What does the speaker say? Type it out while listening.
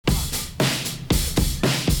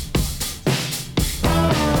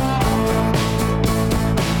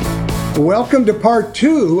Welcome to part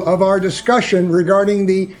 2 of our discussion regarding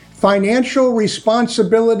the Financial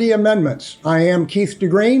Responsibility Amendments. I am Keith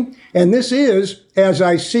DeGreen, and this is As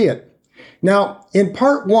I See It. Now, in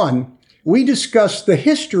part 1, we discussed the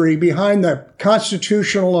history behind the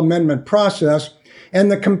constitutional amendment process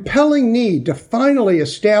and the compelling need to finally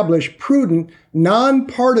establish prudent,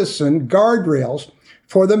 nonpartisan guardrails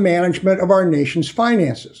for the management of our nation's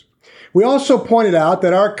finances. We also pointed out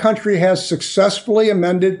that our country has successfully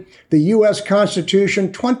amended the U.S.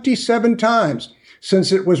 Constitution 27 times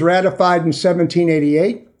since it was ratified in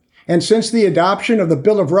 1788, and since the adoption of the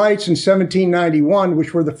Bill of Rights in 1791,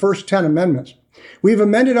 which were the first 10 amendments. We've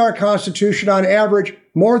amended our Constitution on average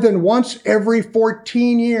more than once every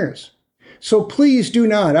 14 years. So please do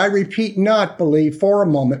not, I repeat, not believe for a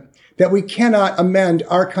moment that we cannot amend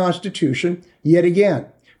our Constitution yet again.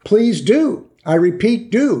 Please do, I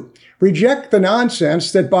repeat, do. Reject the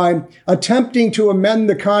nonsense that by attempting to amend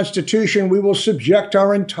the Constitution, we will subject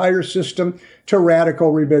our entire system to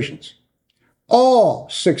radical revisions. All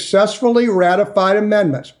successfully ratified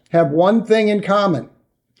amendments have one thing in common.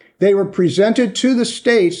 They were presented to the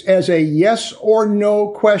states as a yes or no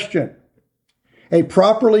question. A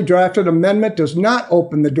properly drafted amendment does not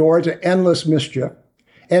open the door to endless mischief,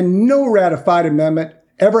 and no ratified amendment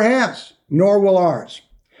ever has, nor will ours.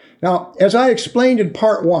 Now, as I explained in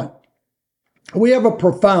part 1, we have a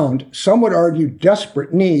profound, some would argue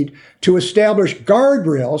desperate need to establish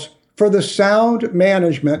guardrails for the sound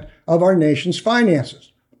management of our nation's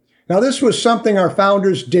finances. Now, this was something our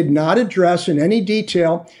founders did not address in any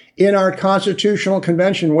detail in our Constitutional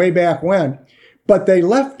Convention way back when, but they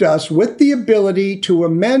left us with the ability to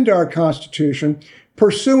amend our Constitution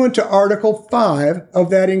pursuant to Article 5 of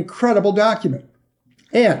that incredible document.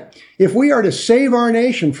 And if we are to save our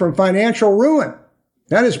nation from financial ruin,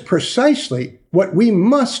 that is precisely what we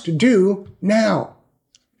must do now.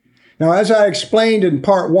 Now, as I explained in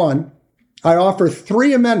part 1, I offer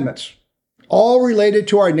 3 amendments, all related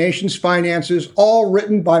to our nation's finances, all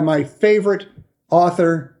written by my favorite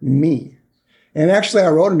author, me. And actually, I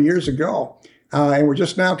wrote them years ago, and we're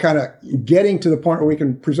just now kind of getting to the point where we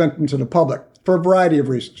can present them to the public for a variety of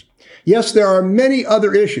reasons. Yes, there are many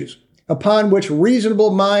other issues upon which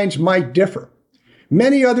reasonable minds might differ.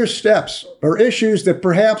 Many other steps or issues that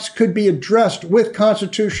perhaps could be addressed with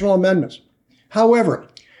constitutional amendments. However,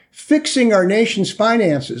 fixing our nation's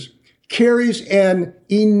finances carries an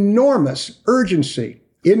enormous urgency.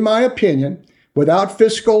 In my opinion, without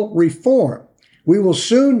fiscal reform, we will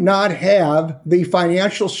soon not have the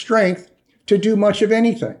financial strength to do much of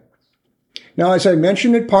anything. Now, as I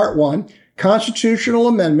mentioned in part 1, constitutional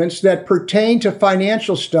amendments that pertain to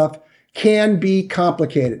financial stuff can be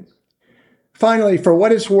complicated. Finally, for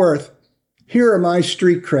what it's worth, here are my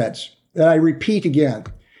street creds that I repeat again.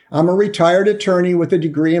 I'm a retired attorney with a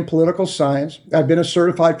degree in political science. I've been a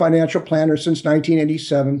certified financial planner since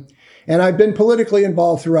 1987, and I've been politically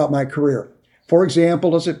involved throughout my career. For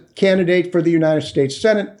example, as a candidate for the United States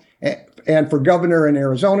Senate and for governor in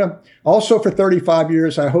Arizona. Also for 35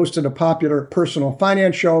 years, I hosted a popular personal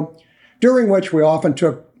finance show, during which we often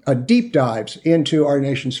took deep dives into our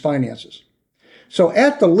nation's finances. So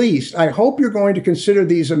at the least, I hope you're going to consider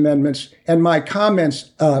these amendments and my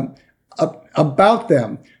comments about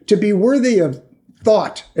them to be worthy of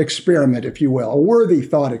thought experiment, if you will, a worthy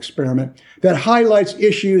thought experiment that highlights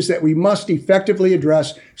issues that we must effectively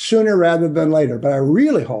address sooner rather than later. But I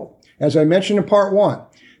really hope, as I mentioned in part 1,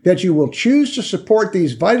 that you will choose to support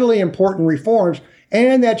these vitally important reforms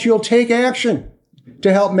and that you'll take action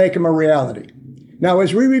to help make them a reality. Now,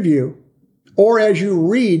 as we review, or as you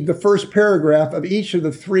read the first paragraph of each of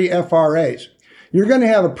the 3 FRAs, you're going to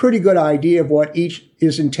have a pretty good idea of what each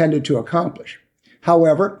is intended to accomplish.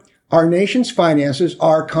 However, our nation's finances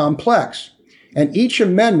are complex, and each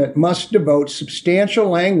amendment must devote substantial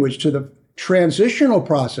language to the transitional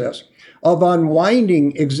process of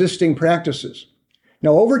unwinding existing practices.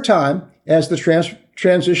 Now, over time, as the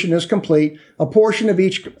transition is complete, a portion of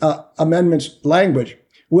each amendment's language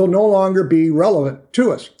will no longer be relevant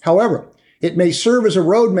to us. However, it may serve as a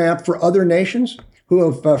roadmap for other nations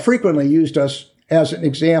who have frequently used us as an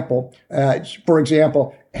example. For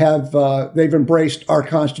example, they've embraced our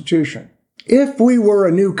Constitution. If we were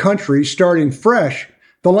a new country starting fresh,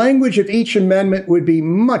 the language of each amendment would be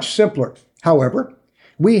much simpler. However,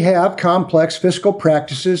 we have complex fiscal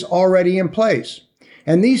practices already in place,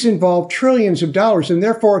 and these involve trillions of dollars, and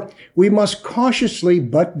therefore we must cautiously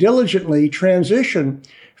but diligently transition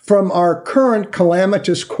from our current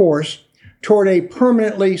calamitous course toward a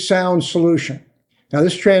permanently sound solution. Now,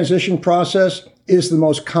 this transition process is the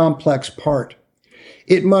most complex part.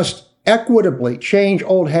 It must equitably change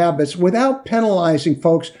old habits without penalizing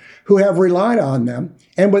folks who have relied on them,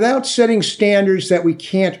 and without setting standards that we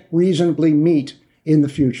can't reasonably meet in the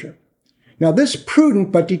future. Now, this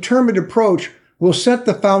prudent but determined approach will set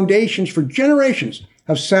the foundations for generations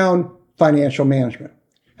of sound financial management.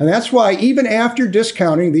 And that's why, even after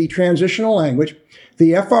discounting the transitional language,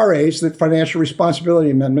 the FRAs, the Financial Responsibility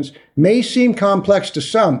Amendments, may seem complex to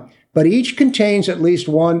some, but each contains at least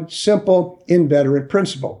one simple, inveterate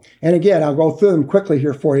principle. And again, I'll go through them quickly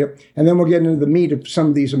here for you, and then we'll get into the meat of some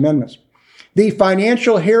of these amendments. The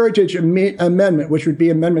Financial Heritage Amendment, which would be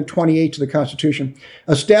Amendment 28 to the Constitution,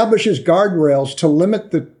 establishes guardrails to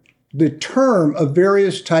limit the term of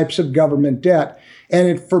various types of government debt, and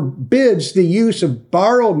it forbids the use of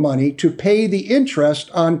borrowed money to pay the interest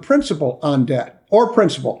on principal on debt, or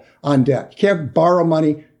principal on debt. You can't borrow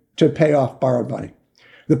money to pay off borrowed money.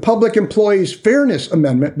 The Public Employees Fairness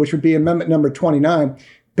Amendment, which would be Amendment number 29,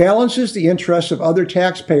 balances the interests of other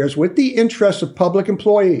taxpayers with the interests of public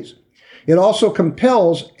employees. It also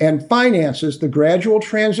compels and finances the gradual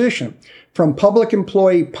transition from public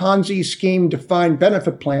employee Ponzi scheme defined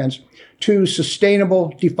benefit plans to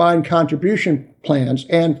sustainable defined contribution plans.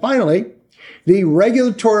 And finally, the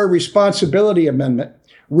Regulatory Responsibility Amendment,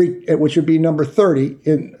 which would be number 30,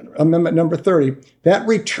 in Amendment number 30, that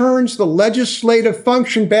returns the legislative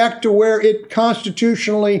function back to where it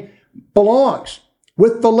constitutionally belongs,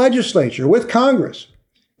 with the legislature, with Congress,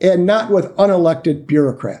 and not with unelected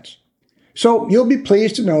bureaucrats. So you'll be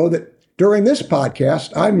pleased to know that during this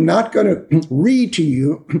podcast, I'm not going to read to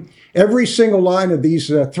you every single line of these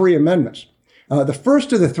three amendments. The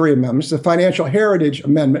first of the three amendments, the Financial Heritage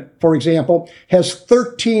Amendment, for example, has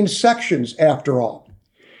 13 sections after all.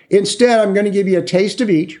 Instead, I'm going to give you a taste of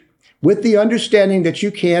each with the understanding that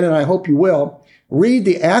you can, and I hope you will, read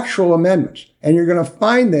the actual amendments. And you're going to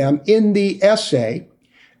find them in the essay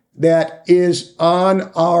that is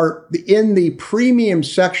in the premium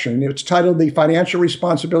section. It's titled the Financial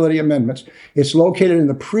Responsibility Amendments. It's located in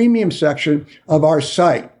the premium section of our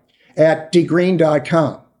site at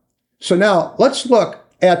dgreen.com. So now let's look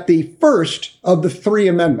at the first of the three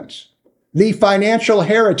amendments, the Financial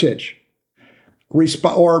Heritage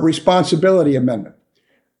Responsibility Amendment.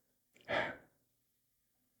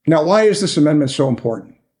 Now, why is this amendment so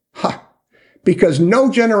important? Because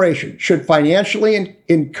no generation should financially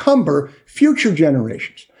encumber future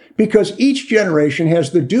generations, because each generation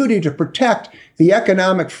has the duty to protect the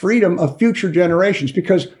economic freedom of future generations,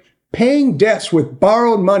 because paying debts with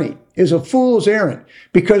borrowed money is a fool's errand,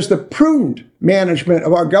 because the prudent management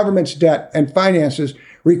of our government's debt and finances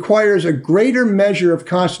requires a greater measure of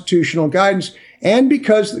constitutional guidance, and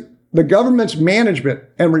because the government's management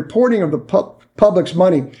and reporting of the public's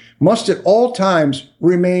money must at all times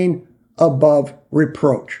remain above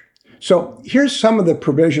reproach. So here's some of the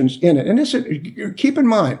provisions in it. And this, keep in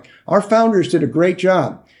mind, our founders did a great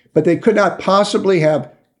job, but they could not possibly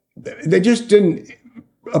they just didn't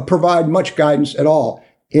provide much guidance at all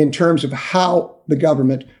in terms of how the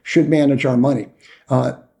government should manage our money.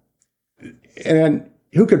 And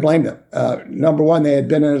who could blame them? Number one, they had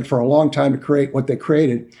been in it for a long time to create what they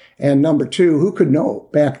created. And number two, who could know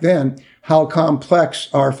back then how complex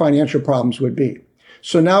our financial problems would be?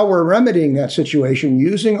 So now we're remedying that situation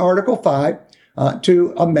using Article 5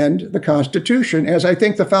 to amend the Constitution, as I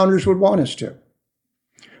think the founders would want us to.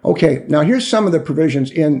 Okay, now here's some of the provisions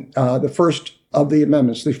in the first of the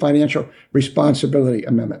amendments, the Financial Responsibility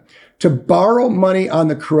Amendment. To borrow money on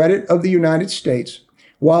the credit of the United States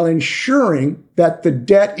while ensuring that the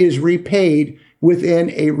debt is repaid within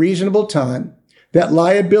a reasonable time, that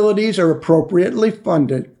liabilities are appropriately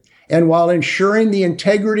funded, and while ensuring the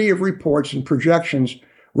integrity of reports and projections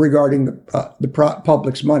regarding the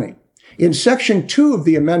public's money. In Section 2 of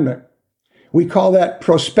the amendment, we call that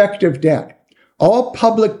prospective debt. All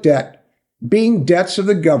public debt being debts of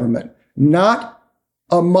the government, not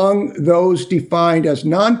among those defined as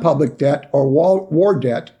non-public debt or war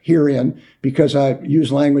debt herein, because I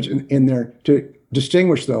use language in there to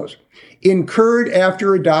distinguish those, incurred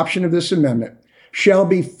after adoption of this amendment, shall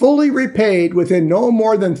be fully repaid within no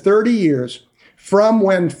more than 30 years from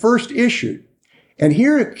when first issued. And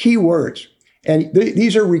here are key words, and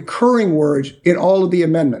these are recurring words in all of the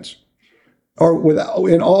amendments, or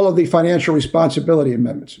in all of the Financial Responsibility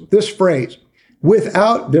Amendments. This phrase,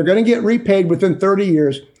 they're going to get repaid within 30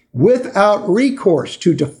 years, without recourse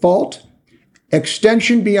to default,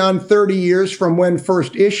 extension beyond 30 years from when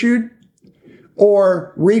first issued,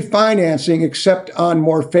 or refinancing except on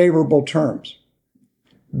more favorable terms.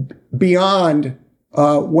 Beyond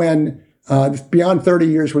 30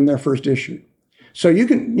 years when they're first issued. So you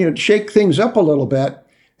can shake things up a little bit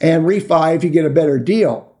and refi if you get a better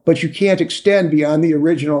deal, but you can't extend beyond the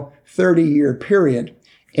original 30-year period.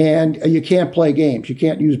 And you can't play games. You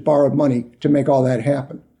can't use borrowed money to make all that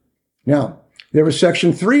happen. Now, there was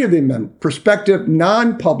Section 3 of the amendment, prospective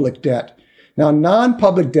non-public debt. Now,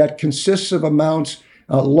 non-public debt consists of amounts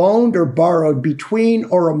loaned or borrowed between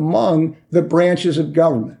or among the branches of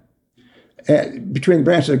government. Between the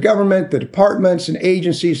branches of government, the departments and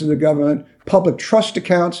agencies of the government, public trust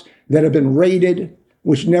accounts that have been raided,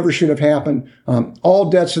 which never should have happened, all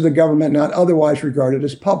debts of the government not otherwise regarded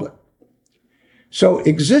as public. So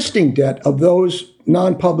existing debt of those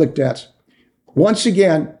non-public debts, once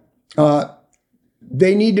again,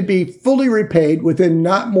 they need to be fully repaid within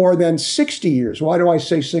not more than 60 years. Why do I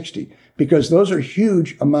say 60? Because those are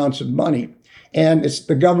huge amounts of money, and it's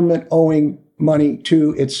the government owing money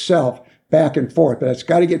to itself back and forth, but it's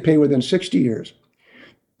got to get paid within 60 years.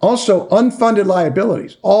 Also, unfunded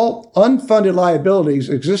liabilities. All unfunded liabilities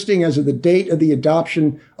existing as of the date of the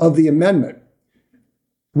adoption of the amendment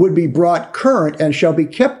would be brought current and shall be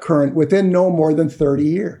kept current within no more than 30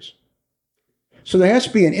 years. So there has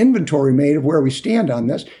to be an inventory made of where we stand on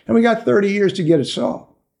this, and we got 30 years to get it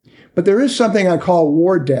solved. But there is something I call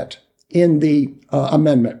war debt in the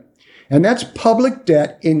amendment, and that's public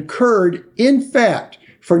debt incurred, in fact,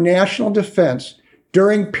 for national defense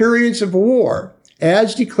during periods of war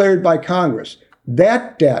as declared by Congress.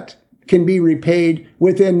 That debt can be repaid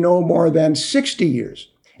within no more than 60 years.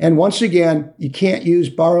 And once again, you can't use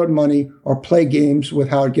borrowed money or play games with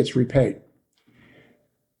how it gets repaid.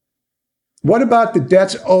 What about the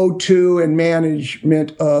debts owed to and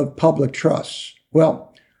management of public trusts?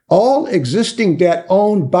 Well, all existing debt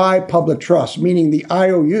owned by public trusts, meaning the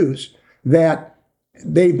IOUs that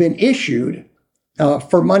they've been issued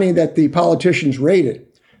for money that the politicians raided,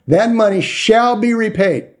 that money shall be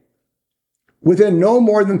repaid within no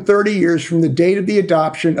more than 30 years from the date of the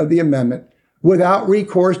adoption of the amendment without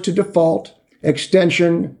recourse to default,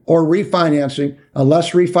 extension, or refinancing,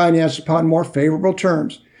 unless refinanced upon more favorable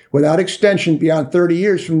terms, without extension beyond 30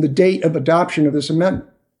 years from the date of adoption of this amendment.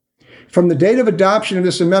 From the date of adoption of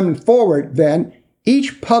this amendment forward, then,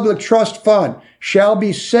 each public trust fund shall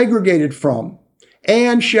be segregated from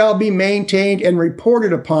and shall be maintained and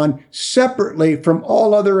reported upon separately from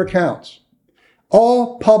all other accounts.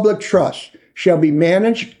 All public trusts shall be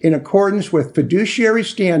managed in accordance with fiduciary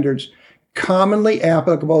standards commonly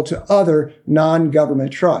applicable to other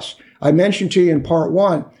non-government trusts. I mentioned to you in part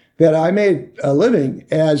one that I made a living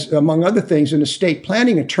as, among other things, an estate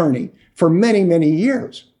planning attorney for many, many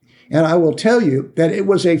years. And I will tell you that it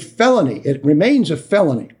was a felony. It remains a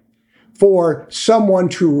felony for someone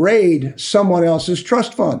to raid someone else's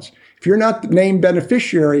trust funds. If you're not the named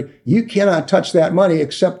beneficiary, you cannot touch that money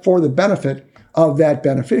except for the benefit of that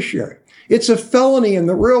beneficiary. It's a felony in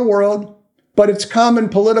the real world, but it's common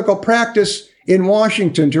political practice in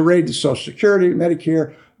Washington to raid the Social Security,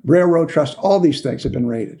 Medicare, Railroad Trust. All these things have been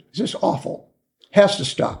raided. It's just awful. Has to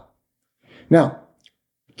stop. Now,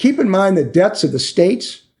 keep in mind the debts of the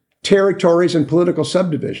states, territories, and political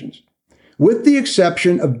subdivisions, with the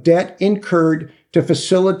exception of debt incurred to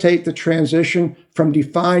facilitate the transition from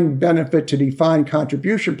defined benefit to defined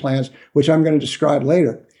contribution plans, which I'm going to describe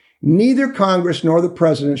later. Neither Congress nor the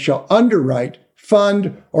President shall underwrite,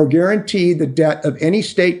 fund, or guarantee the debt of any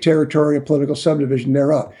state, territory, or political subdivision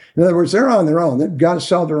thereof. In other words, they're on their own. They've got to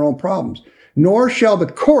solve their own problems. Nor shall the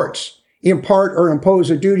courts impart or impose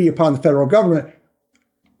a duty upon the federal government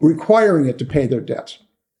requiring it to pay their debts.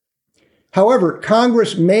 However,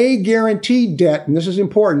 Congress may guarantee debt, and this is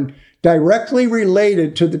important, directly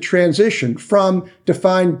related to the transition from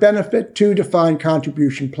defined benefit to defined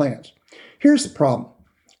contribution plans. Here's the problem.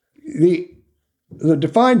 The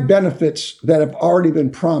defined benefits that have already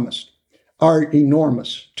been promised are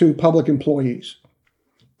enormous to public employees.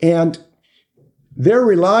 And they're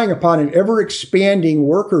relying upon an ever-expanding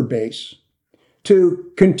worker base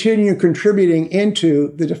to continue contributing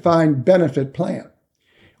into the defined benefit plan.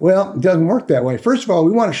 Well, it doesn't work that way. First of all,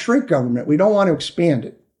 we want to shrink government. We don't want to expand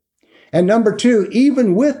it. And number two,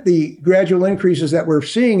 even with the gradual increases that we're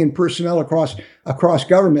seeing in personnel across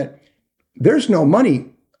government, there's no money.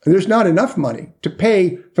 There's not enough money to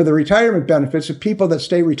pay for the retirement benefits of people that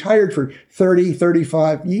stay retired for 30,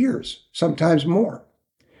 35 years, sometimes more.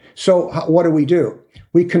 So what do?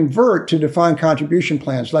 We convert to defined contribution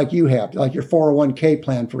plans like you have, like your 401k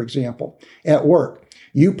plan, for example, at work.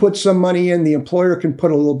 You put some money in, the employer can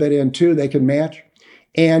put a little bit in too, they can match,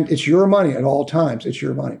 and it's your money at all times. It's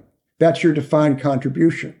your money. That's your defined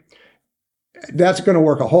contribution. That's going to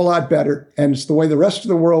work a whole lot better, and it's the way the rest of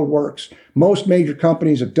the world works. Most major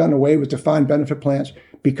companies have done away with defined benefit plans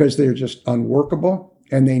because they're just unworkable,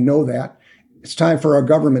 and they know that. It's time for our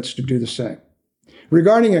governments to do the same.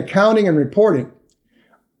 Regarding accounting and reporting,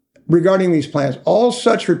 regarding these plans, all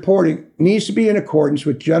such reporting needs to be in accordance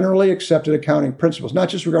with generally accepted accounting principles, not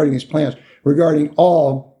just regarding these plans, regarding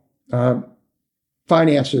all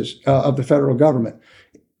finances of the federal government.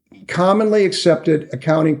 Commonly accepted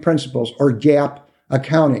accounting principles, or GAAP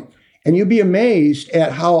accounting. And you'd be amazed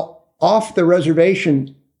at how off the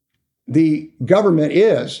reservation the government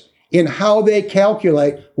is in how they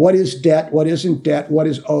calculate what is debt, what isn't debt, what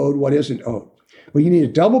is owed, what isn't owed. Well, you need to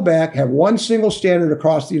double back, have one single standard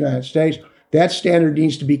across the United States. That standard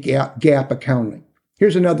needs to be GAAP accounting.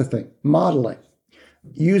 Here's another thing, modeling.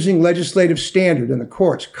 Using legislative standard in the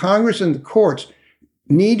courts. Congress and the courts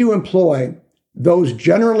need to employ those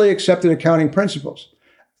generally accepted accounting principles.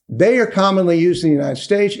 They are commonly used in the United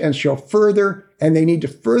States and they need to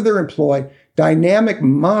further employ dynamic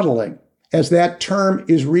modeling as that term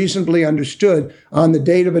is reasonably understood on the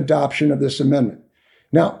date of adoption of this amendment.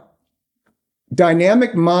 Now,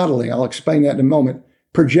 dynamic modeling, I'll explain that in a moment,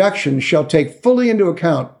 projections shall take fully into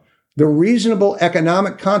account the reasonable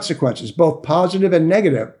economic consequences, both positive and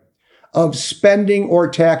negative, of spending or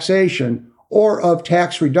taxation or of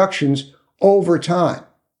tax reductions over time.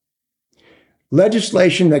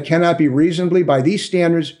 Legislation that cannot be reasonably, by these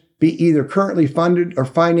standards, be either currently funded or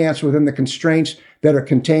financed within the constraints that are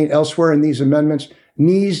contained elsewhere in these amendments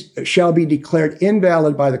shall be declared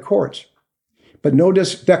invalid by the courts. But no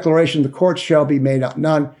declaration of the courts shall be made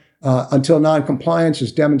until noncompliance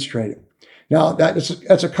is demonstrated. Now,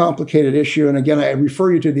 that's a complicated issue. And again, I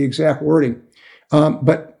refer you to the exact wording.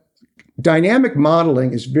 But dynamic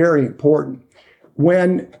modeling is very important.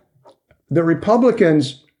 When the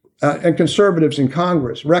Republicans and conservatives in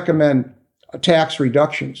Congress recommend tax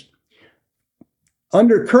reductions,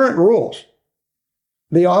 under current rules,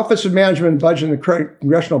 the Office of Management and Budget and the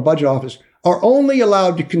Congressional Budget Office are only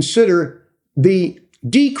allowed to consider the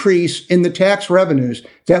decrease in the tax revenues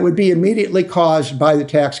that would be immediately caused by the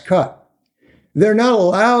tax cut. They're not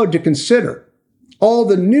allowed to consider all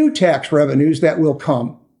the new tax revenues that will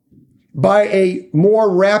come by a more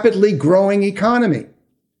rapidly growing economy.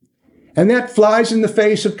 And that flies in the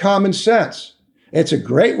face of common sense. It's a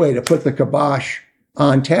great way to put the kibosh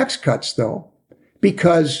on tax cuts, though,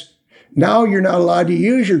 because now you're not allowed to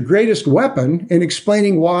use your greatest weapon in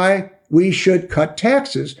explaining why we should cut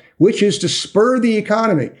taxes, which is to spur the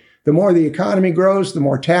economy. The more the economy grows, the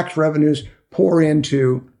more tax revenues pour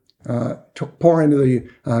into the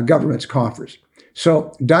government's coffers.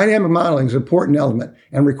 So dynamic modeling is an important element,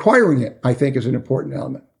 and requiring it, I think, is an important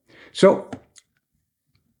element. So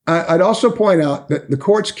I'd also point out that the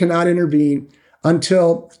courts cannot intervene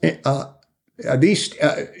until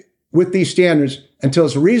with these standards until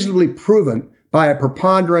it's reasonably proven by a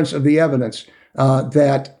preponderance of the evidence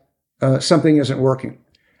that something isn't working.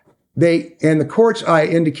 The courts, I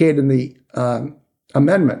indicated in the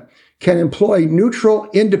amendment, can employ neutral,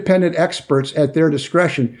 independent experts at their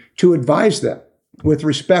discretion to advise them with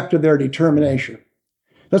respect to their determination.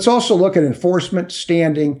 Let's also look at enforcement,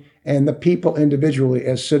 standing, and the people individually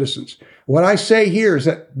as citizens. What I say here is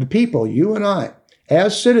that the people, you and I,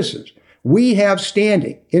 as citizens, we have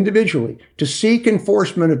standing individually to seek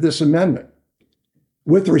enforcement of this amendment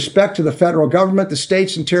with respect to the federal government, the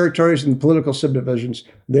states and territories, and the political subdivisions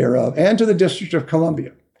thereof, and to the District of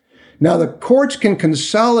Columbia. Now, the courts can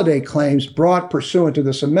consolidate claims brought pursuant to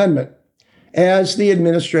this amendment as the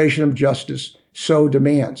administration of justice so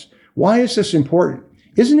demands. Why is this important?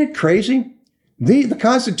 Isn't it crazy? The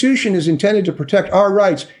Constitution is intended to protect our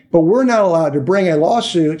rights, but we're not allowed to bring a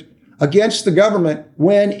lawsuit against the government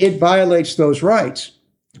when it violates those rights,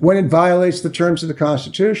 when it violates the terms of the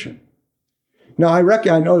Constitution. Now, I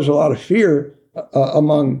know there's a lot of fear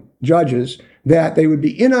among judges that they would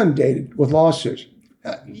be inundated with lawsuits.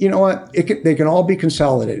 You know what? They can all be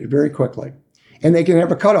consolidated very quickly, and they can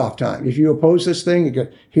have a cutoff time. If you oppose this thing,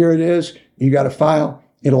 here it is, you got to file.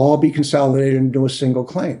 It'll all be consolidated into a single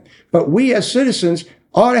claim. But we as citizens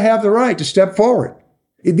ought to have the right to step forward.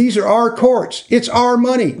 These are our courts. It's our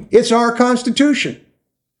money. It's our Constitution.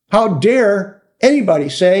 How dare anybody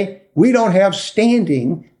say we don't have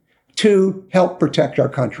standing to help protect our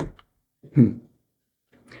country?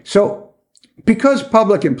 So, because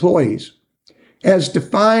public employees, as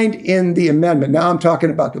defined in the amendment, now I'm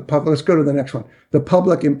talking about the public, let's go to the next one. The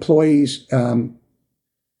Public Employees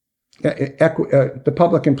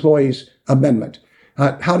Amendment.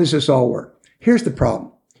 How does this all work? Here's the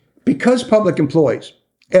problem. Because public employees,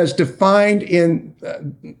 as defined in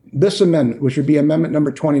this amendment, which would be amendment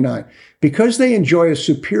number 29, because they enjoy a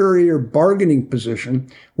superior bargaining position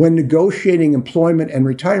when negotiating employment and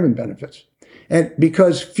retirement benefits, and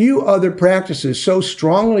because few other practices so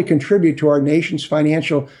strongly contribute to our nation's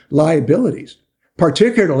financial liabilities,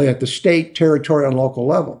 particularly at the state, territorial, and local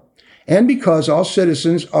level, and because all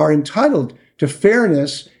citizens are entitled to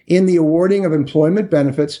fairness in the awarding of employment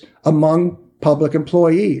benefits among public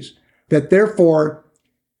employees, that therefore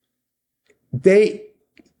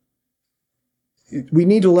we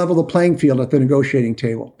need to level the playing field at the negotiating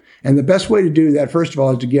table. And the best way to do that, first of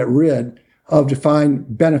all, is to get rid of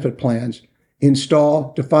defined benefit plans,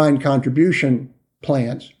 install defined contribution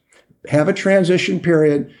plans, have a transition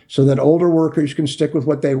period so that older workers can stick with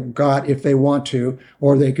what they got if they want to,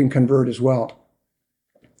 or they can convert as well.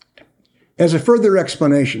 As a further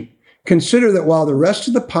explanation, consider that while the rest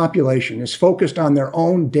of the population is focused on their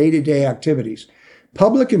own day-to-day activities,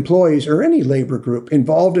 public employees or any labor group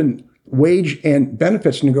involved in wage and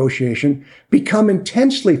benefits negotiation become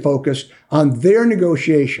intensely focused on their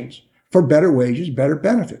negotiations for better wages, better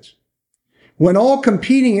benefits. When all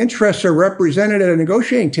competing interests are represented at a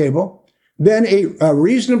negotiating table, then a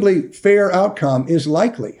reasonably fair outcome is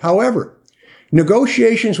likely. However,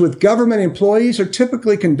 negotiations with government employees are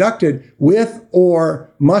typically conducted with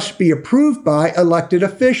or must be approved by elected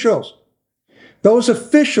officials. Those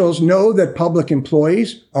officials know that public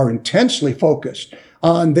employees are intensely focused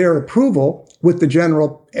on their approval while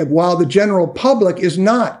the general public is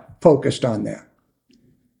not focused on that.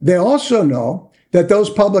 They also know that those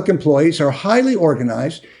public employees are highly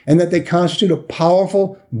organized and that they constitute a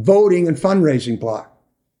powerful voting and fundraising bloc.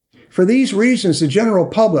 For these reasons, the general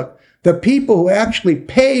public, the people who actually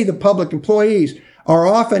pay the public employees, are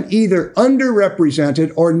often either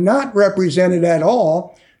underrepresented or not represented at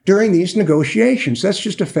all during these negotiations. That's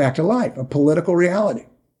just a fact of life, a political reality.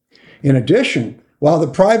 In addition, while the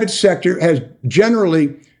private sector has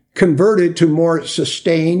generally converted to more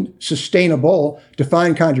sustainable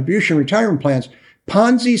defined contribution retirement plans,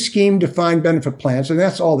 Ponzi scheme defined benefit plans, and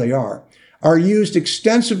that's all they are used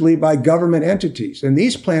extensively by government entities. And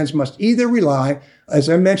these plans must either rely, as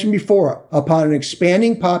I mentioned before, upon an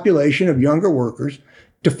expanding population of younger workers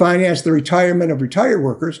to finance the retirement of retired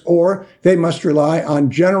workers, or they must rely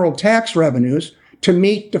on general tax revenues to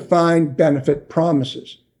meet defined benefit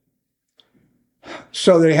promises.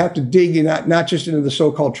 So they have to dig not just into the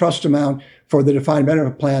so-called trust amount for the defined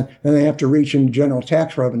benefit plan, then they have to reach into general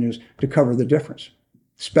tax revenues to cover the difference,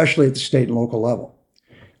 especially at the state and local level.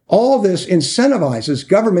 All of this incentivizes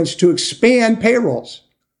governments to expand payrolls.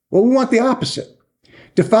 Well, we want the opposite.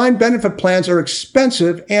 Defined benefit plans are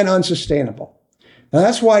expensive and unsustainable. Now,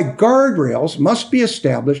 that's why guardrails must be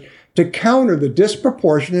established to counter the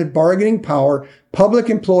disproportionate bargaining power public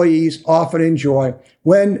employees often enjoy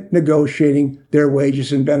when negotiating their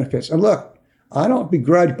wages and benefits. And look, I don't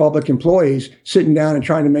begrudge public employees sitting down and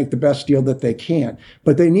trying to make the best deal that they can,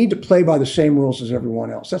 but they need to play by the same rules as everyone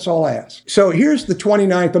else. That's all I ask. So here's the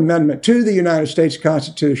 29th Amendment to the United States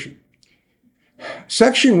Constitution.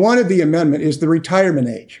 Section 1 of the amendment is the retirement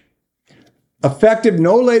age, effective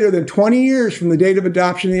no later than 20 years from the date of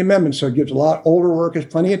adoption of the amendment. So it gives a lot older workers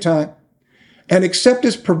plenty of time. And except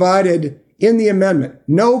as provided in the amendment,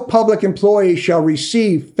 no public employee shall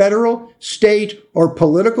receive federal, state, or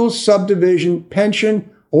political subdivision pension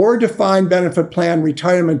or defined benefit plan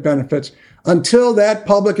retirement benefits until that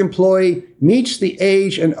public employee meets the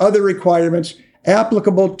age and other requirements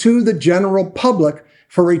applicable to the general public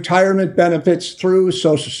for retirement benefits through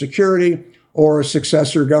Social Security or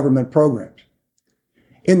successor government programs.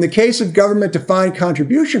 In the case of government defined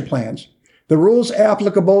contribution plans, the rules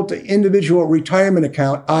applicable to individual retirement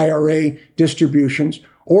account IRA distributions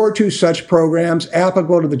or to such programs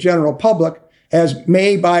applicable to the general public as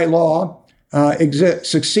may by law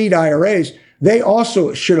succeed IRAs, they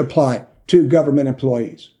also should apply to government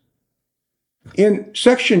employees. In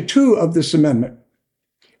Section 2 of this amendment,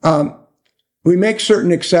 we make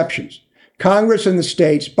certain exceptions. Congress and the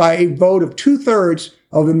states, by a vote of 2/3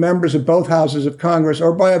 of the members of both houses of Congress,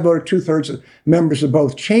 or by a vote of 2/3 of members of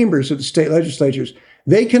both chambers of the state legislatures,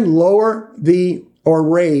 they can lower or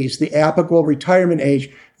raise the applicable retirement age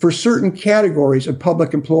for certain categories of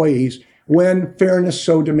public employees when fairness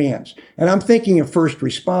so demands. And I'm thinking of first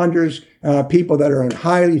responders, people that are in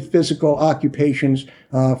highly physical occupations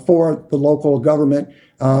for the local government.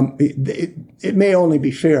 It may only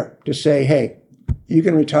be fair to say, hey, you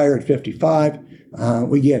can retire at 55.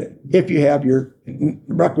 We get it, if you have your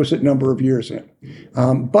requisite number of years in.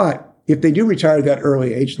 But if they do retire at that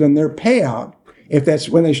early age, then their payout, if that's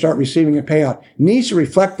when they start receiving a payout, needs to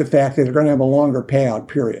reflect the fact that they're going to have a longer payout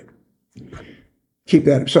period. Keep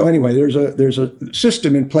that. So anyway, there's a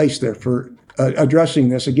system in place there for addressing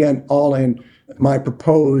this. Again, all in my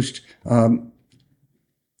proposed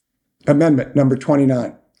amendment number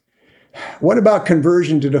 29. What about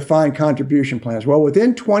conversion to defined contribution plans? Well,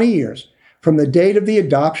 within 20 years from the date of the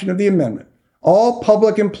adoption of the amendment, all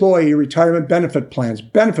public employee retirement benefit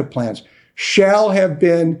plans shall have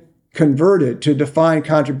been converted to defined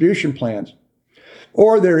contribution plans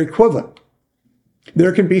or their equivalent.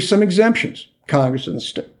 There can be some exemptions. Congress and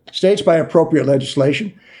the states, by appropriate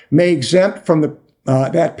legislation, may exempt from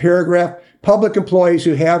that paragraph public employees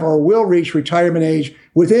who have or will reach retirement age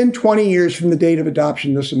within 20 years from the date of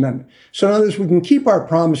adoption of this amendment. So in other words, we can keep our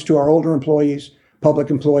promise to our older employees, public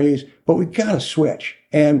employees, but we've got to switch.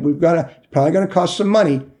 And it's probably going to cost some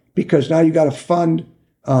money because now you got to fund,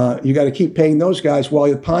 you got to keep paying those guys while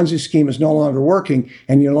the Ponzi scheme is no longer working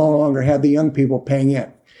and you no longer have the young people paying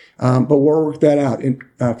in. But we'll work that out in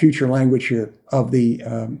future language here of the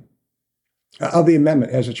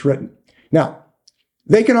amendment as it's written. Now,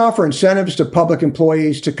 they can offer incentives to public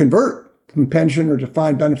employees to convert from pension or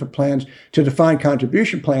defined benefit plans to defined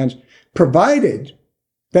contribution plans, provided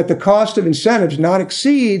that the cost of incentives not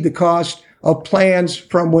exceed the cost of plans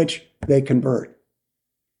from which they convert.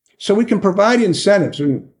 So we can provide incentives. We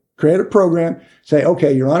can create a program, say,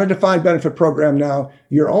 okay, you're on a defined benefit program now.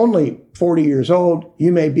 You're only 40 years old.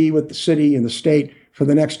 You may be with the city and the state for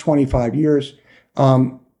the next 25 years.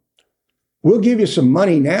 We'll give you some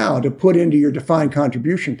money now to put into your defined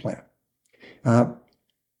contribution plan.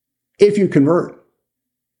 If you convert,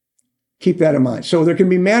 keep that in mind. So there can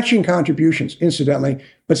be matching contributions, incidentally.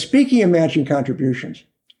 But speaking of matching contributions,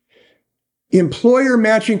 employer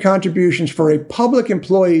matching contributions for a public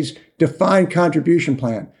employee's defined contribution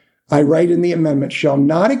plan, I write in the amendment, shall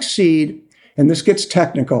not exceed, and this gets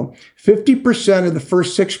technical, 50% of the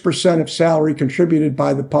first 6% of salary contributed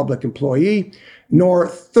by the public employee, nor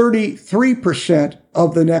 33%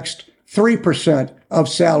 of the next 3% of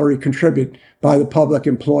salary contributed by the public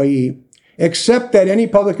employee, except that any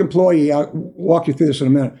public employee, I'll walk you through this in a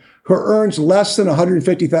minute, who earns less than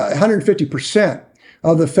 150%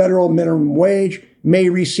 of the federal minimum wage may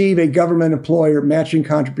receive a government employer matching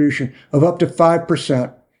contribution of up to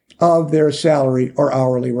 5% of their salary or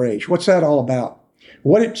hourly wage. What's that all about?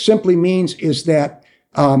 What it simply means is that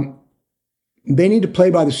they need to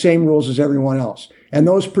play by the same rules as everyone else. And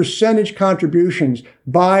those percentage contributions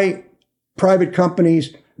by private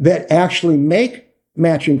companies that actually make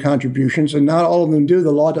matching contributions, and not all of them do,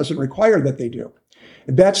 the law doesn't require that they do.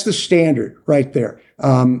 That's the standard right there.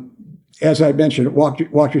 As I mentioned, walked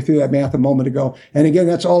you through that math a moment ago. And again,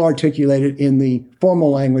 that's all articulated in the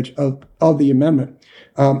formal language of the amendment.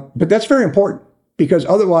 But that's very important because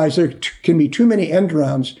otherwise there can be too many end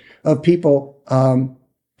rounds of people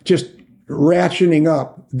just ratcheting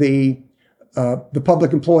up the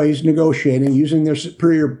public employees negotiating, using their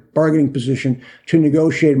superior bargaining position to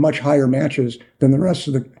negotiate much higher matches than the rest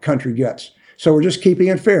of the country gets. So we're just keeping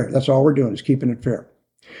it fair. That's all we're doing is keeping it fair.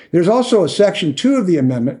 There's also a section 2 of the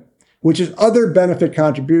amendment, which is other benefit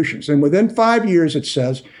contributions. And within 5 years, it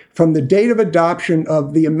says, from the date of adoption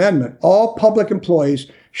of the amendment, all public employees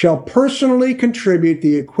shall personally contribute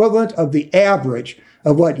the equivalent of the average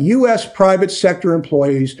of what U.S. private sector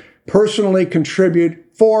employees personally contribute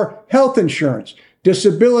for health insurance,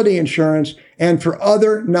 disability insurance, and for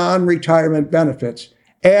other non-retirement benefits,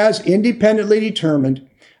 as independently determined,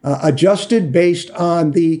 adjusted based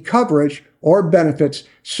on the coverage or benefits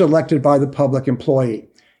selected by the public employee.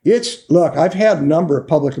 Look, I've had a number of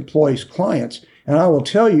public employees clients, and I will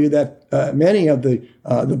tell you that many of the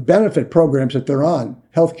benefit programs that they're on,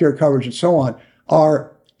 healthcare coverage and so on,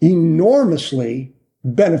 are enormously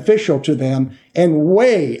beneficial to them and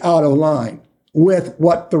way out of line with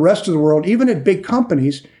what the rest of the world, even at big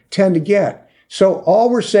companies, tend to get. So all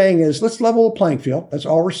we're saying is let's level the playing field. That's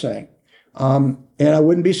all we're saying. And I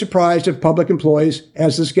wouldn't be surprised if public employees,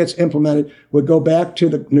 as this gets implemented, would go back to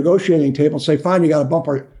the negotiating table and say, fine, you got to bump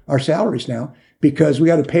our salaries now because we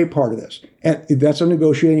got to pay part of this. And that's a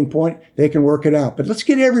negotiating point. They can work it out. But let's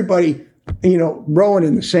get everybody, rowing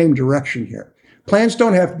in the same direction here. Plans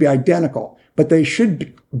don't have to be identical, but they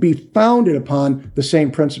should be founded upon the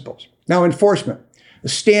same principles. Now, enforcement, the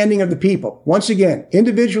standing of the people. Once again,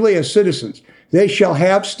 individually as citizens, they shall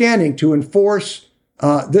have standing to enforce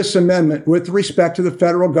this amendment with respect to the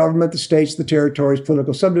federal government, the states, the territories,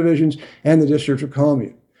 political subdivisions, and the District of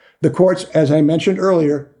Columbia. The courts, as I mentioned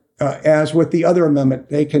earlier, as with the other amendment,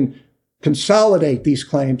 they can consolidate these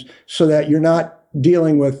claims so that you're not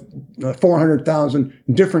dealing with 400,000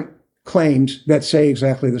 different claims that say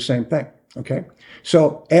exactly the same thing. Okay?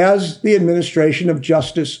 So, as the administration of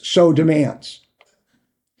justice so demands.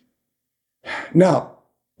 Now,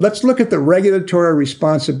 let's look at the regulatory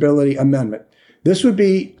responsibility amendment. This would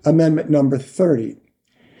be amendment number 30.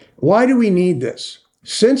 Why do we need this?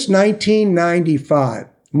 Since 1995,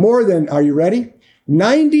 more than, are you ready?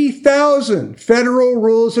 90,000 federal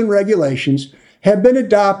rules and regulations have been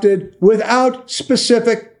adopted without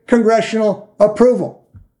specific congressional approval.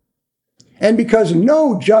 And because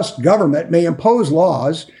no just government may impose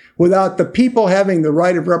laws without the people having the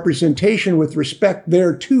right of representation with respect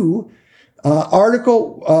thereto,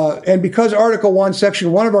 and because Article 1,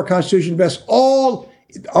 Section 1 of our Constitution vests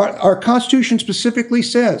our Constitution specifically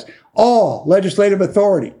says all legislative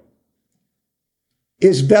authority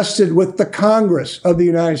is vested with the Congress of the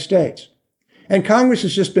United States. And Congress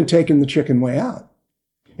has just been taking the chicken way out.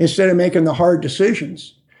 Instead of making the hard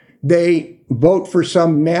decisions, they vote for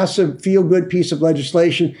some massive feel-good piece of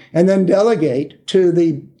legislation and then delegate to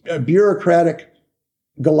the bureaucratic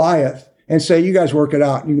Goliath and say, you guys work it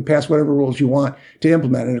out. You can pass whatever rules you want to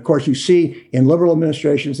implement. And of course, you see in liberal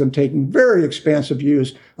administrations them taking very expansive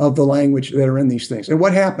views of the language that are in these things. And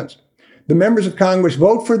what happens? The members of Congress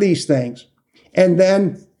vote for these things, and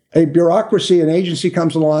then a bureaucracy, an agency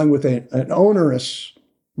comes along with an onerous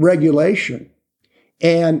regulation,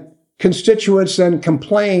 and constituents then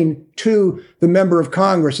complain to the member of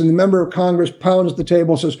Congress, and the member of Congress pounds the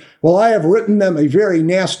table and says, well, I have written them a very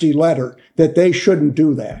nasty letter that they shouldn't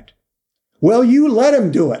do that. Well, you let them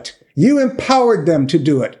do it. You empowered them to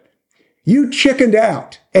do it. You chickened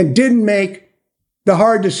out and didn't make the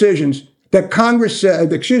hard decisions that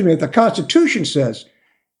the Constitution says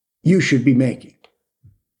you should be making.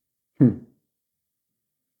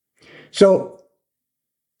 So,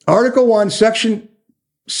 Article 1, Section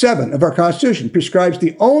 7 of our Constitution prescribes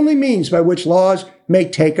the only means by which laws may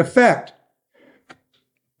take effect: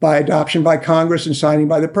 by adoption by Congress and signing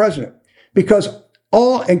by the President. Because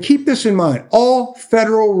and keep this in mind, all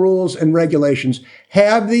federal rules and regulations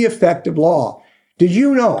have the effect of law. Did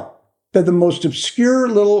you know that the most obscure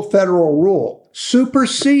little federal rule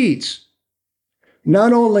supersedes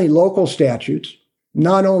not only local statutes,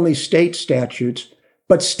 not only state statutes,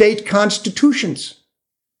 but state constitutions?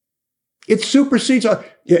 It supersedes.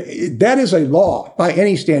 That is a law by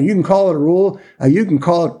any standard. You can call it a rule. You can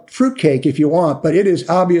call it fruitcake if you want, but it is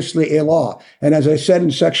obviously a law. And as I said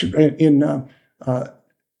in Section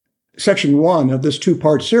 1 of this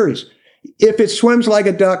two-part series, if it swims like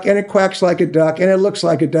a duck and it quacks like a duck and it looks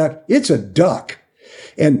like a duck, it's a duck.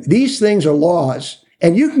 And these things are laws,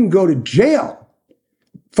 and you can go to jail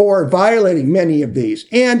for violating many of these.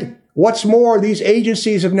 And what's more, these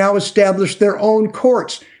agencies have now established their own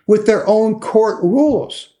courts with their own court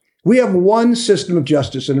rules. We have one system of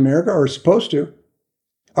justice in America, or supposed to,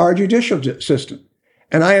 our judicial system.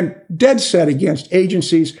 And I am dead set against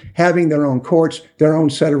agencies having their own courts, their own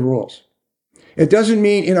set of rules. It doesn't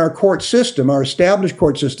mean in our court system, our established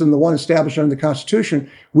court system, the one established under the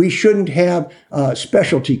Constitution, we shouldn't have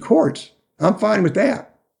specialty courts. I'm fine with that.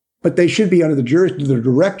 But they should be under the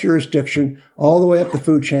direct jurisdiction all the way up the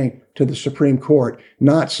food chain to the Supreme Court,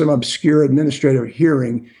 not some obscure administrative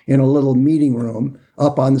hearing in a little meeting room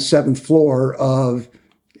up on the 7th floor of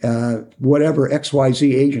whatever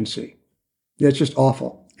XYZ agency. It's just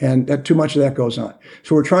awful. And too much of that goes on.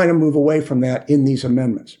 So we're trying to move away from that in these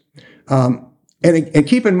amendments. And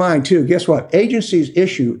keep in mind, too, guess what? Agencies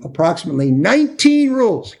issue approximately 19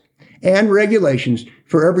 rules and regulations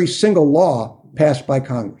for every single law passed by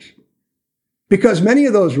Congress. Because many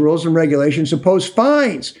of those rules and regulations impose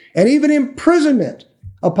fines and even imprisonment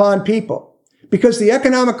upon people. Because the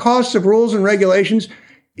economic costs of rules and regulations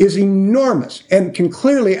is enormous and can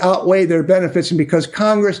clearly outweigh their benefits, and because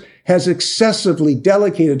Congress has excessively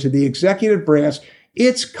delegated to the executive branch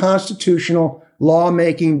its constitutional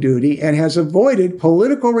lawmaking duty and has avoided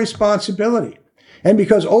political responsibility. And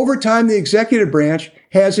because over time the executive branch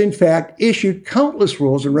has in fact issued countless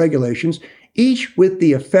rules and regulations, each with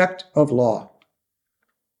the effect of law.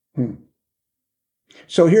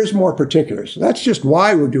 So here's more particulars. That's just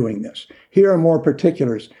why we're doing this. Here are more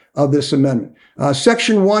particulars of this amendment.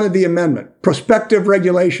 Section 1 of the amendment, prospective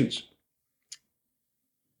regulations.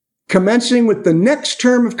 Commencing with the next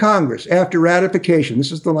term of Congress after ratification,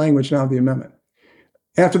 this is the language now of the amendment,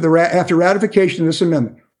 after ratification of this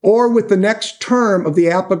amendment, or with the next term of the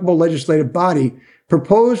applicable legislative body,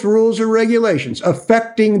 proposed rules or regulations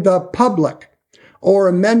affecting the public or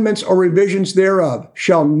amendments or revisions thereof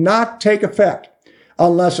shall not take effect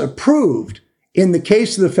unless approved in the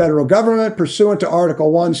case of the federal government pursuant to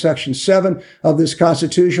Article 1, Section 7 of this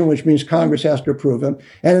Constitution, which means Congress has to approve them,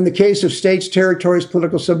 and in the case of states, territories,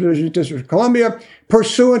 political subdivisions, District of Columbia,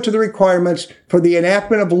 pursuant to the requirements for the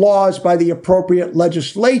enactment of laws by the appropriate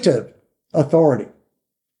legislative authority.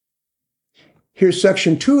 Here's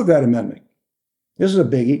Section 2 of that amendment. This is a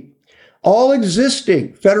biggie. All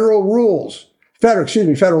existing federal rules,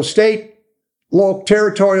 federal, state, local,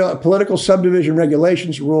 territorial, political subdivision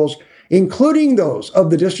regulations, rules, including those of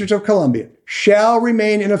the District of Columbia, shall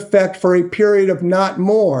remain in effect for a period of not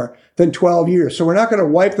more than 12 years. So we're not going to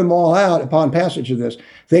wipe them all out upon passage of this.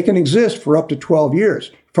 They can exist for up to 12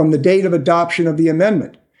 years from the date of adoption of the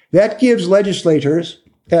amendment. That gives legislators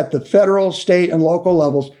at the federal, state, and local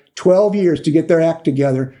levels 12 years to get their act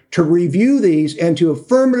together, to review these and to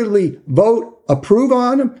affirmatively vote, approve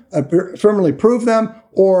on them, affirmatively approve them,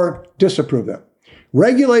 or disapprove them.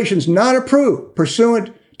 Regulations not approved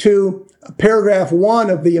pursuant to paragraph 1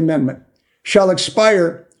 of the amendment shall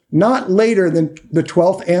expire not later than the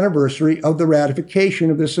 12th anniversary of the ratification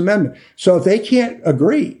of this amendment. So if they can't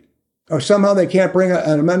agree, or somehow they can't bring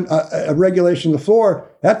a regulation to the floor,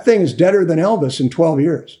 that thing is deader than Elvis in 12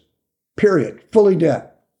 years. Period. Fully dead.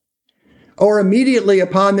 Or immediately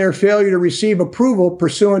upon their failure to receive approval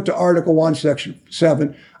pursuant to Article 1, Section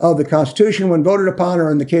 7 of the Constitution, when voted upon, or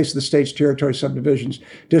in the case of the states, territories, subdivisions,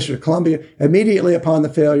 District of Columbia, immediately upon the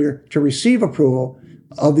failure to receive approval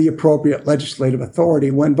of the appropriate legislative authority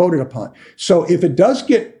when voted upon. So if it does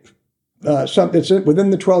get it's within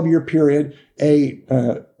the 12-year period, a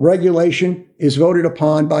regulation is voted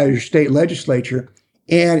upon by your state legislature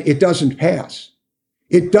and it doesn't pass,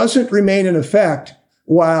 it doesn't remain in effect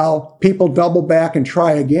while people double back and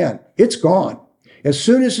try again. It's gone. As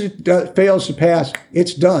soon as it fails to pass,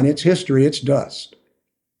 it's done. It's history. It's dust.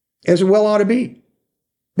 As it well ought to be.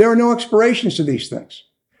 There are no expirations to these things.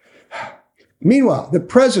 Meanwhile, the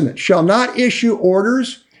president shall not issue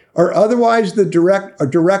orders or otherwise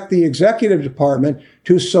direct the executive department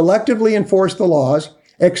to selectively enforce the laws,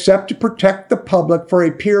 except to protect the public for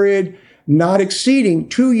a period not exceeding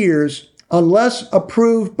 2 years unless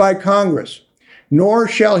approved by Congress. Nor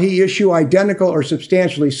shall he issue identical or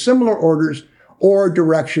substantially similar orders or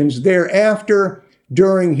directions thereafter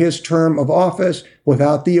during his term of office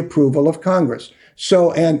without the approval of Congress.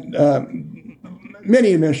 So, and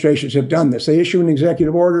many administrations have done this. They issue an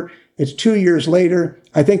executive order. It's 2 years later.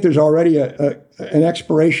 I think there's already an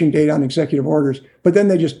expiration date on executive orders, but then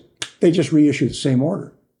they just reissue the same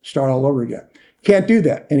order, start all over again. Can't do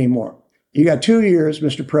that anymore. You got 2 years,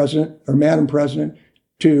 Mr. President or Madam President,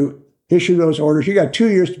 to issue those orders. You got 2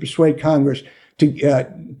 years to persuade Congress to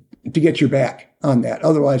get your back on that.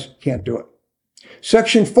 Otherwise, can't do it.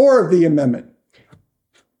 Section 4 of the amendment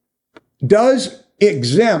does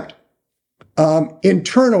exempt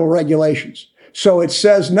internal regulations. So it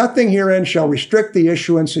says nothing herein shall restrict the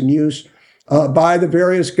issuance and use by the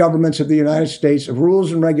various governments of the United States of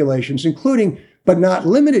rules and regulations, including but not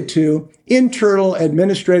limited to internal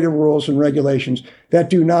administrative rules and regulations that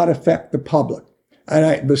do not affect the public.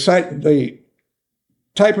 And the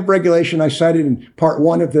type of regulation I cited in part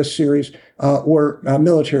 1 of this series were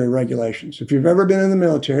military regulations. If you've ever been in the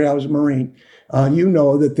military, I was a Marine, you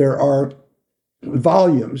know that there are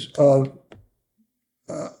volumes of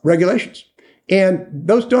regulations. And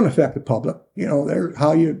those don't affect the public. You know, they're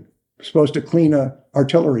how you're supposed to clean a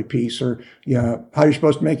artillery piece, or how you're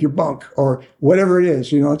supposed to make your bunk, or whatever it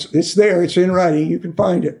is. You know, it's there, it's in writing, you can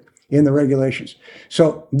find it in the regulations.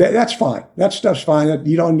 So that's fine. That stuff's fine.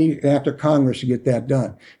 You don't need an act of Congress to get that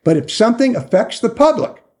done. But if something affects the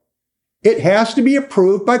public, it has to be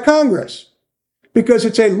approved by Congress because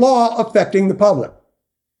it's a law affecting the public.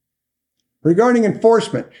 Regarding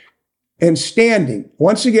enforcement and standing,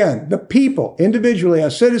 once again, the people individually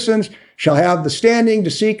as citizens shall have the standing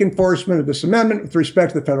to seek enforcement of this amendment with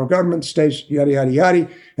respect to the federal government, states, yada, yada, yada,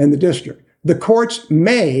 and the district. The courts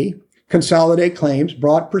may consolidate claims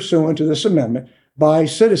brought pursuant to this amendment by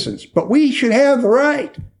citizens. But we should have the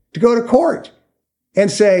right to go to court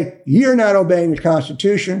and say, you're not obeying the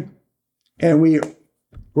Constitution, and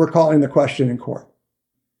we're calling the question in court.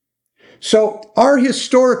 So our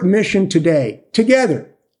historic mission today,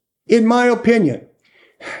 together, in my opinion,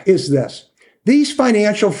 is this. These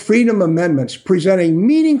financial freedom amendments present a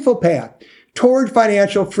meaningful path toward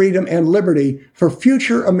financial freedom and liberty for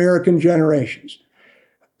future American generations.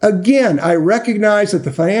 Again, I recognize that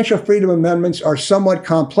the financial freedom amendments are somewhat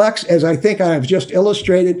complex, as I think I have just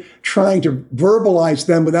illustrated, trying to verbalize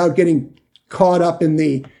them without getting caught up in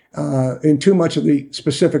too much of the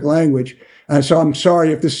specific language. So I'm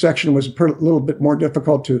sorry if this section was a little bit more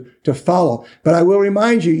difficult to follow. But I will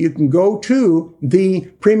remind you, you can go to the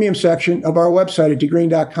premium section of our website at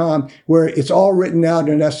dgreen.com, where it's all written out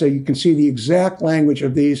in an essay. You can see the exact language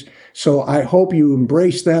of these. So I hope you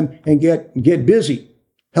embrace them and get busy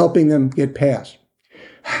helping them get passed.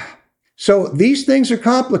 So these things are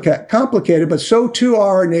complicated, but so too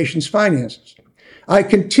are our nation's finances. I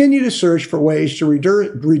continue to search for ways to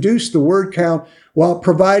reduce the word count while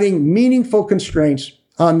providing meaningful constraints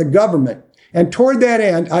on the government. And toward that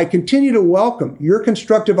end, I continue to welcome your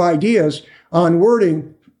constructive ideas on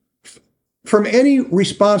wording from any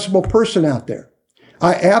responsible person out there.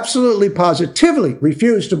 I absolutely positively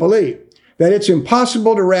refuse to believe that it's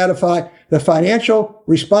impossible to ratify the financial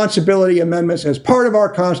responsibility amendments as part of our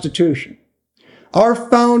Constitution. Our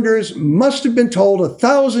founders must have been told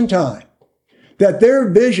 1,000 times that their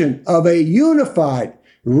vision of a unified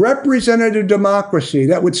representative democracy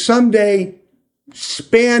that would someday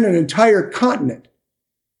span an entire continent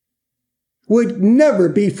would never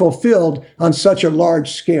be fulfilled on such a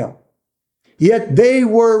large scale. Yet they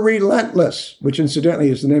were relentless, which incidentally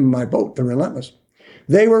is the name of my book, The Relentless.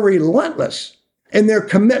 They were relentless in their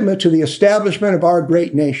commitment to the establishment of our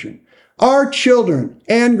great nation. Our children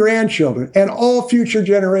and grandchildren and all future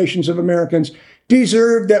generations of Americans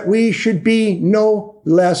deserve that we should be no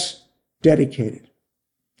less dedicated.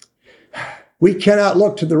 We cannot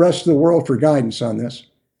look to the rest of the world for guidance on this,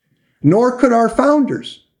 nor could our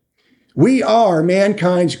founders. We are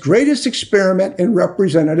mankind's greatest experiment in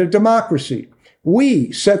representative democracy.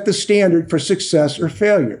 We set the standard for success or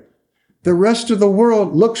failure. The rest of the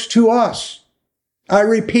world looks to us. I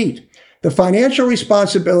repeat, the financial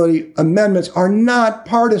responsibility amendments are not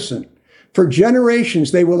partisan. For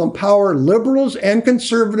generations, they will empower liberals and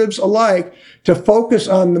conservatives alike to focus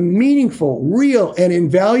on the meaningful, real, and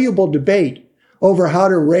invaluable debate over how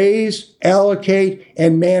to raise, allocate,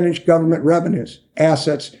 and manage government revenues,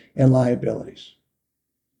 assets, and liabilities.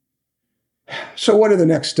 So what are the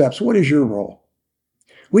next steps? What is your role?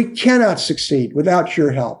 We cannot succeed without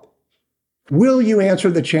your help. Will you answer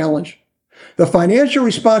the challenge? The financial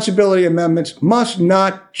responsibility amendments must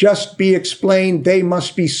not just be explained, they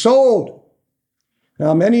must be sold.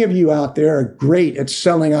 Now, many of you out there are great at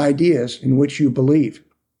selling ideas in which you believe.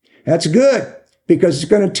 That's good, because it's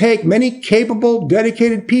going to take many capable,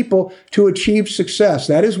 dedicated people to achieve success.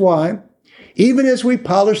 That is why, even as we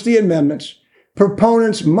polish the amendments,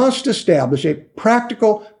 proponents must establish a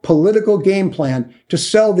practical political game plan to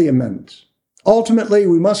sell the amendments. Ultimately,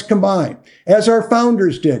 we must combine, as our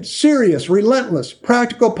founders did, serious, relentless,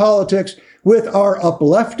 practical politics with our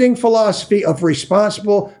uplifting philosophy of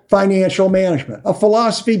responsible financial management, a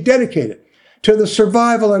philosophy dedicated to the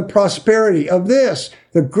survival and prosperity of this,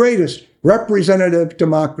 the greatest representative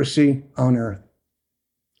democracy on earth.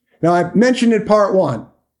 Now, I mentioned in part one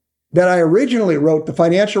that I originally wrote the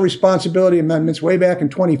financial responsibility amendments way back in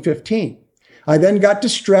 2015. I then got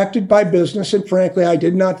distracted by business, and frankly, I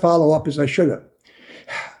did not follow up as I should have.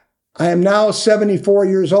 I am now 74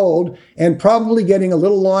 years old and probably getting a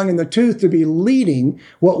little long in the tooth to be leading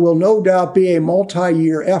what will no doubt be a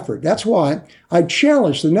multi-year effort. That's why I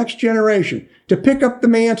challenge the next generation to pick up the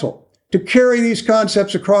mantle, to carry these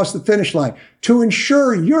concepts across the finish line, to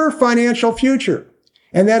ensure your financial future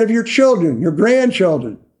and that of your children, your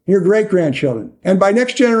grandchildren, your great-grandchildren. And by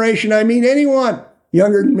next generation, I mean anyone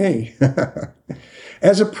younger than me.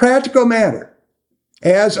 As a practical matter,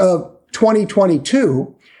 as of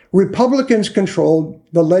 2022, Republicans controlled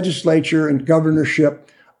the legislature and governorship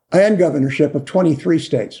of 23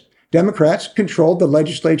 states. Democrats controlled the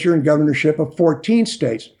legislature and governorship of 14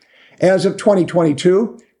 states. As of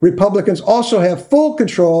 2022, Republicans also have full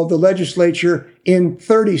control of the legislature in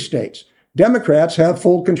 30 states. Democrats have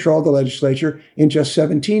full control of the legislature in just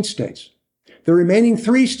 17 states. The remaining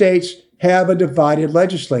 3 states have a divided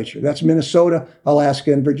legislature. That's Minnesota,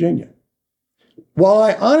 Alaska, and Virginia. While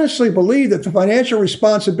I honestly believe that the financial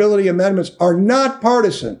responsibility amendments are not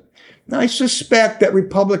partisan, I suspect that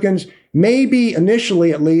Republicans may be,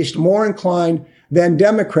 initially at least, more inclined than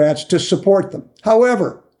Democrats to support them.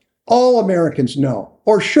 However, all Americans know,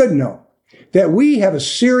 or should know, that we have a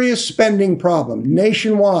serious spending problem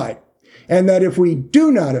nationwide, and that if we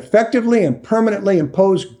do not effectively and permanently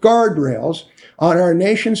impose guardrails on our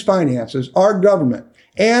nation's finances, our government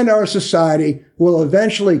and our society will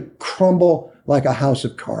eventually crumble like a house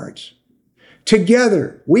of cards.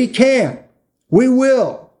 Together, we can, we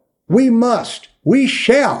will, we must, we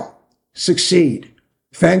shall succeed.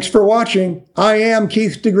 Thanks for watching. I am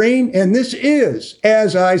Keith DeGreen, and this is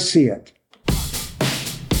As I See It.